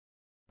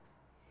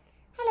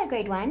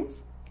grade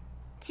ones.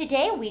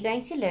 Today we're going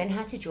to learn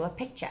how to draw a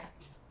picture.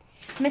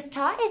 Miss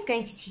Tar is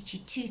going to teach you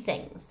two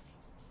things.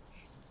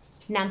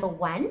 Number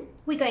one,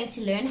 we're going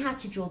to learn how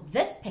to draw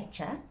this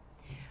picture.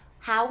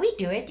 How we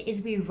do it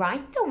is we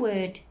write the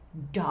word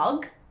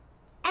dog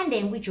and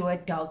then we draw a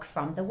dog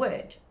from the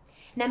word.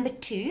 Number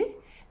two,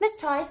 Miss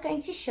Tar is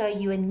going to show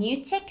you a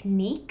new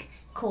technique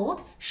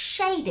called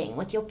shading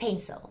with your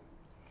pencil.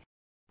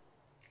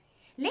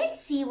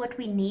 Let's see what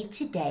we need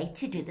today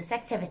to do this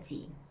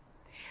activity.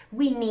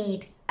 We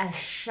need a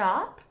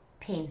sharp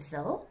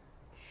pencil.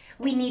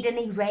 We need an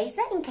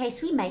eraser in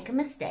case we make a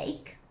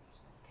mistake.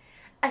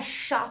 A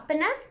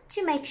sharpener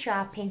to make sure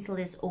our pencil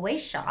is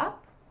always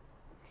sharp.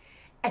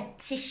 A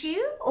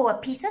tissue or a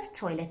piece of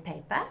toilet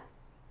paper.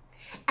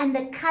 And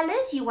the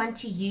colors you want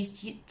to use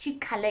to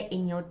color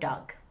in your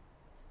dog.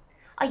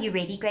 Are you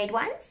ready, grade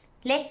ones?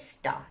 Let's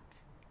start.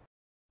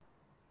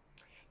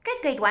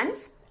 Good, grade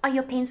ones. Are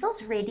your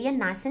pencils ready and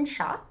nice and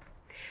sharp?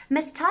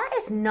 Miss Tar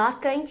is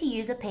not going to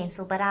use a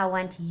pencil, but I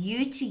want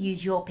you to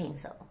use your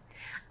pencil.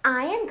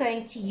 I am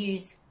going to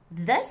use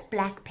this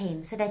black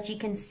pen so that you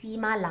can see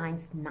my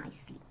lines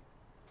nicely.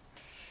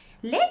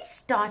 Let's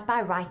start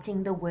by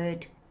writing the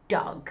word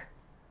dog.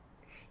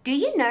 Do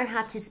you know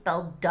how to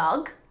spell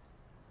dog?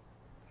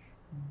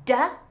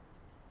 D-O-G.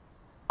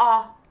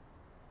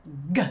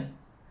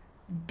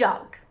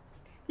 Dog.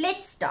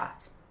 Let's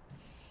start.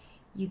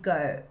 You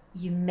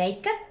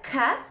make a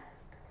K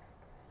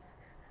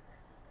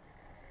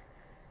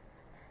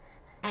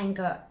and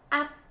go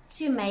up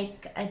to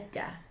make a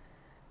D.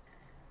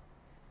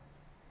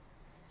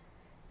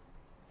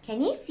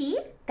 Can you see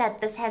that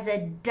this has a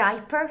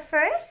diaper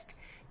first?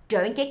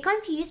 Don't get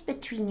confused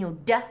between your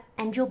D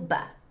and your B.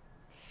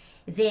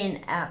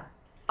 Then a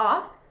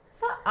O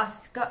for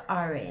Oscar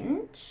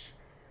orange.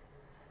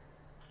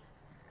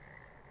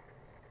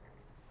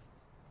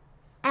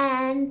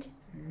 And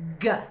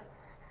G.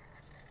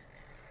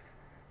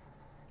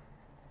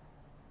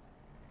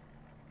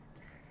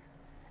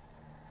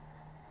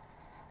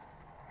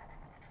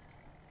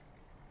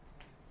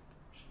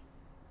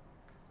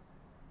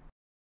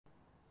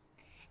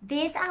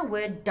 There's our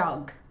word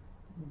dog.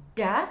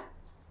 D-O-G.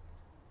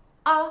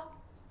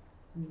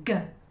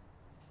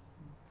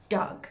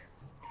 Dog.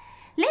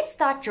 Let's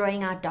start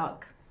drawing our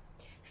dog.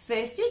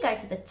 First, we go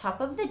to the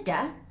top of the D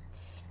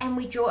and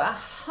we draw a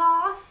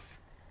half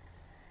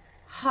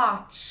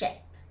heart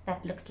shape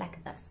that looks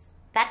like this.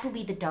 That will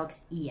be the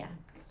dog's ear.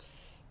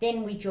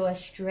 Then we draw a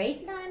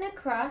straight line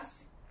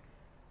across,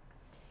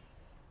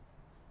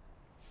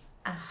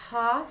 a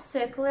half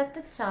circle at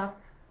the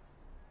top,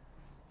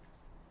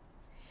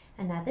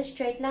 another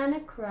straight line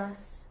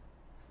across.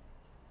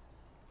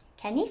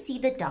 Can you see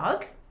the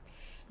dog?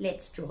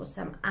 Let's draw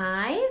some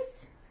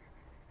eyes.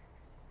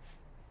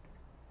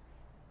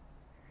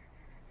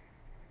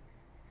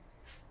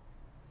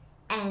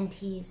 And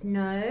his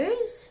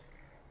nose.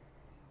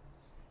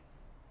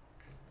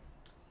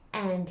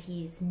 And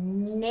his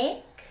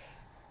neck.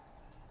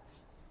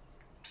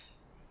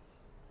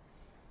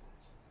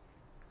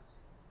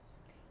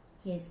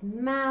 His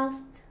mouth.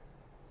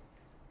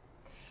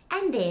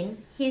 And then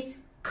his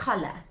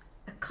collar.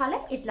 A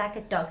collar is like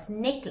a dog's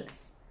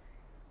necklace.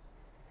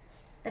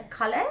 The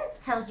collar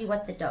tells you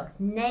what the dog's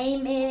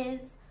name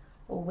is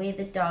or where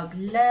the dog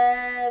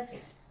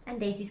lives, and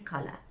there's his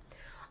collar.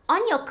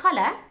 On your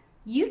collar,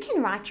 you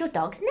can write your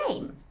dog's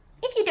name.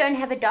 If you don't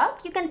have a dog,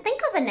 you can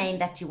think of a name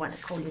that you want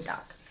to call your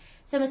dog.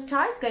 So Miss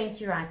Tar is going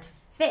to write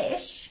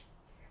fish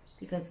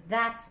because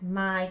that's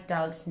my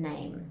dog's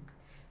name.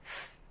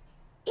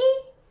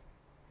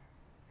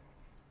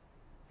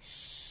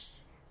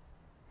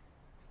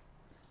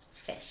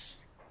 Fish.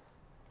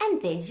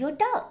 And there's your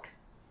dog.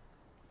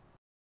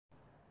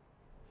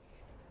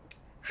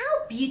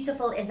 How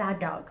beautiful is our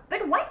dog?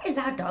 But what is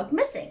our dog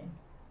missing?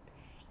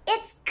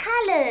 It's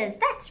colors,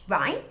 that's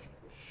right.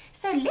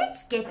 So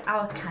let's get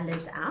our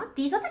colors out.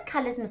 These are the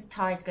colors Miss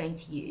Tar is going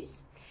to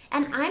use.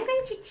 And I'm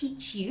going to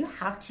teach you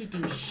how to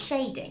do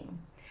shading.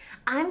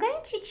 I'm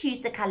going to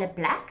choose the color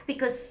black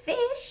because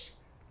fish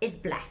is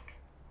black.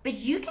 But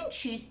you can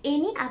choose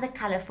any other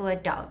color for a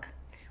dog.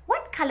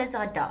 What colors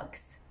are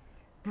dogs?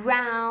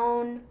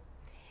 Brown,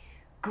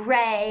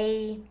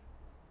 gray,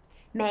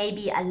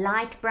 maybe a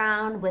light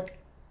brown with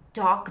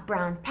dark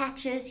brown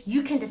patches.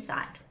 You can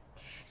decide.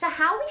 So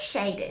how we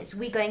shade is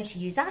we're going to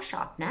use our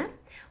sharpener.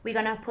 We're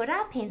going to put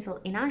our pencil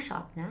in our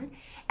sharpener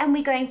and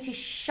we're going to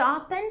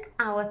sharpen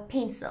our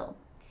pencil.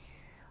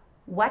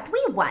 What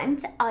we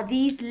want are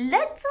these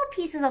little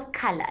pieces of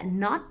color,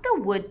 not the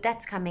wood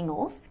that's coming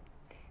off,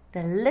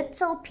 the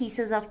little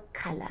pieces of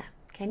color.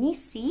 Can you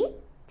see?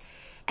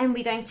 And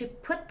we're going to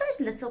put those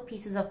little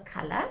pieces of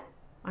color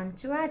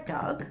onto our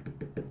dog.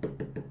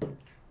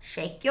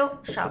 Shake your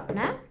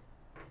sharpener.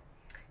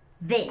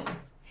 Then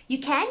you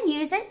can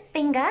use a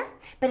finger,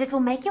 but it will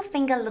make your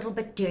finger a little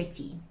bit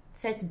dirty.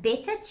 So it's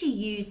better to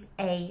use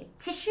a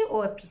tissue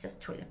or a piece of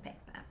toilet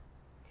paper.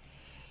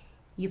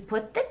 You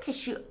put the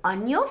tissue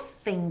on your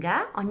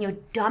finger, on your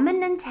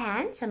dominant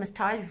hand. So Miss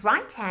Tar is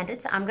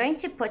right-handed, so I'm going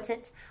to put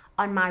it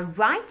on my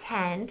right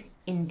hand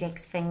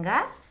index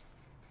finger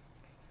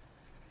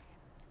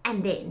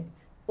And then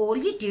all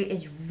you do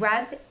is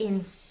rub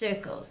in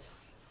circles.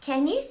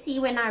 Can you see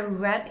when I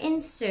rub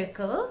in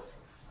circles,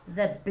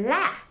 the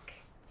black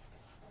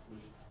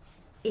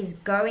is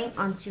going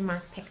onto my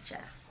picture?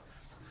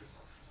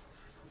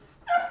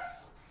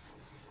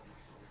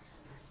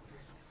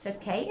 It's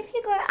okay if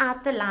you go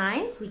out the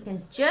lines, we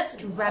can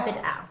just rub it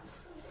out.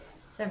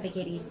 Don't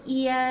forget his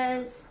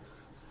ears.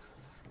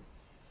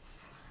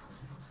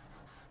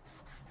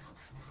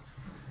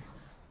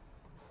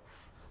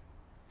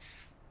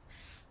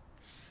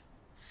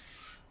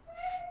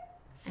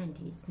 And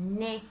his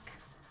neck.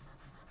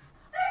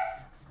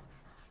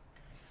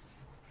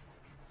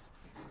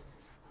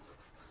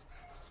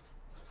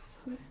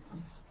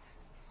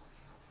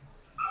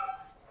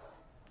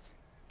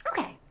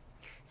 Okay,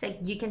 so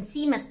you can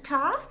see Miss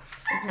Tar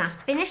is now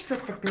finished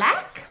with the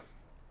black.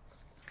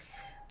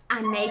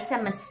 I made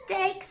some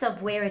mistakes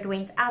of where it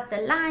went out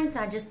the line,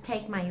 so I just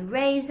take my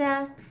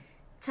eraser,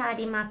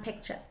 tidy my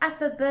picture up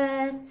a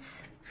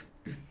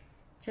bit,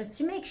 just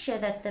to make sure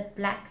that the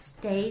black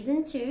stays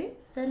into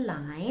the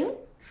line.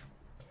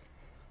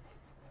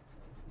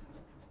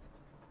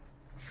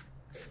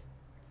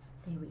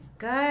 There we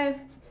go.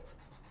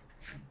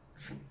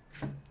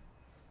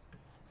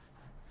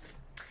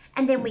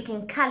 And then we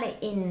can color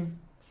in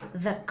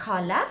the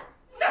collar.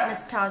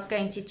 Miss Tar is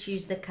going to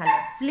choose the color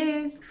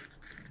blue.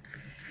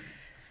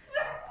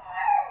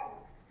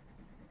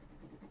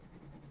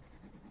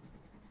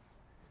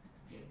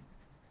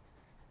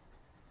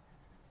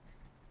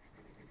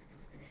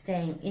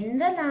 Staying in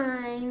the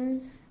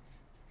lines.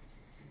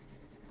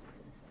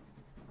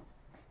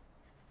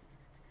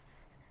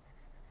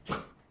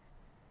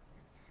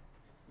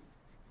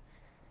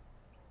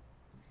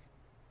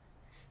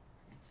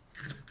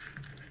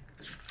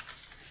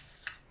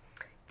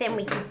 Then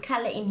we can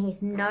color in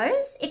his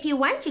nose. If you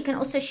want, you can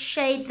also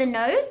shade the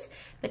nose,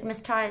 but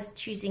Miss Tar is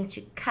choosing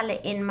to color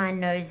in my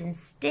nose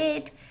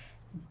instead.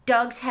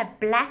 Dogs have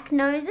black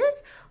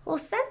noses, or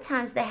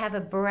sometimes they have a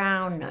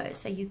brown nose,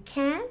 so you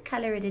can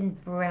color it in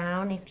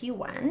brown if you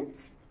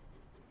want.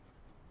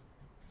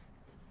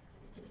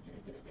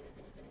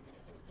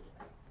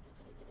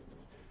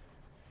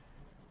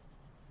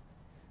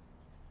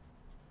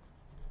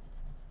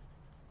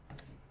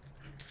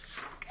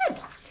 Good.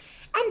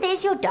 And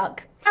there's your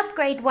dog.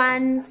 Upgrade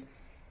ones.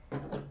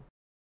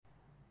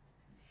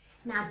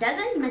 Now,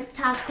 doesn't Miss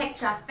Tar's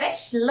picture of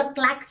fish look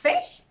like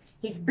fish?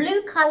 His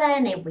blue collar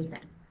and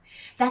everything.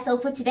 That's all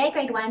for today,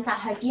 grade ones. I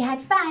hope you had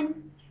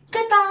fun.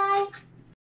 Goodbye.